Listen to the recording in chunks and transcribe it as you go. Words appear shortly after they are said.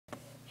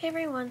Hey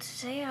everyone,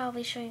 today I'll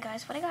be showing you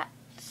guys what I got.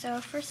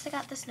 So first I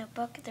got this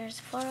notebook. There's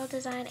a floral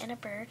design and a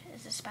bird.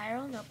 It's a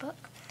spiral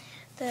notebook.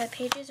 The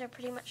pages are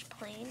pretty much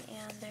plain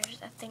and there's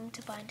a thing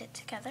to bind it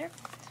together.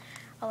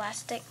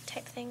 Elastic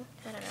type thing,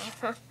 I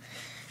don't know.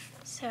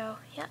 So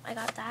yeah, I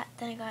got that.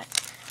 Then I got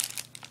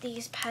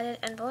these padded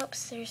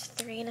envelopes. There's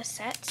 3 in a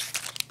set.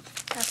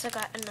 I also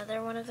got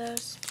another one of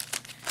those.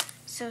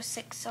 So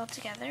 6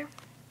 altogether.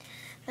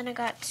 Then I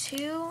got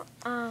 2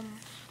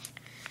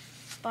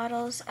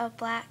 bottles of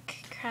black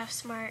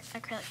Craftsmart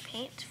acrylic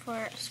paint for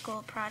a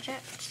school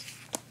project.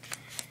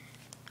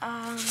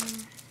 I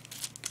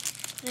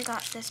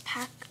got this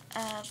pack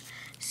of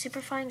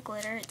superfine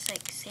glitter. It's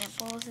like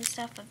samples and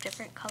stuff of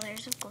different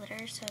colors of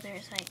glitter. So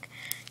there's like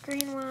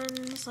green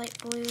ones, light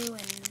blue,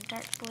 and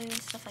dark blue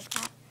and stuff like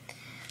that.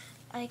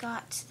 I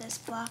got this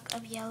block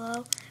of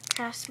yellow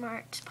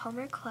Craftsmart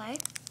Palmer clay.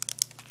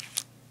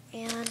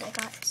 And I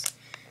got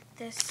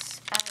this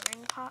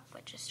ring pop,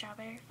 which is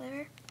strawberry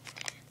flavor.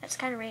 That's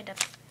kind of random,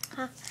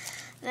 huh?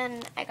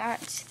 Then I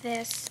got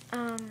this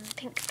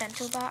pink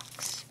bento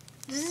box.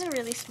 This is a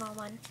really small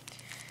one.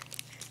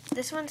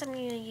 This one's I'm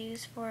going to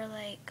use for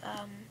like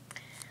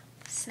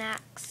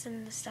snacks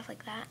and stuff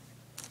like that.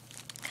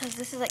 Because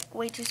this is like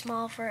way too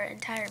small for an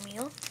entire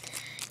meal.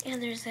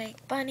 And there's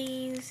like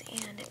bunnies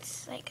and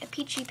it's like a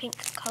peachy pink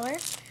color.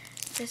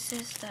 This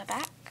is the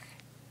back.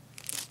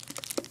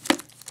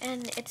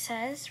 And it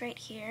says right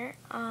here,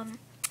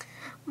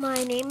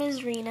 my name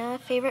is Rena.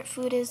 Favorite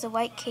food is the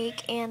white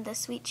cake and the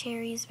sweet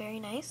cherries.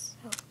 Very nice.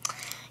 So,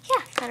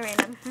 yeah, kind of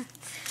random.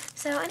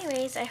 So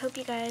anyways, I hope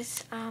you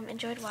guys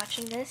enjoyed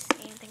watching this,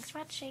 and thanks for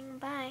watching.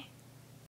 Bye.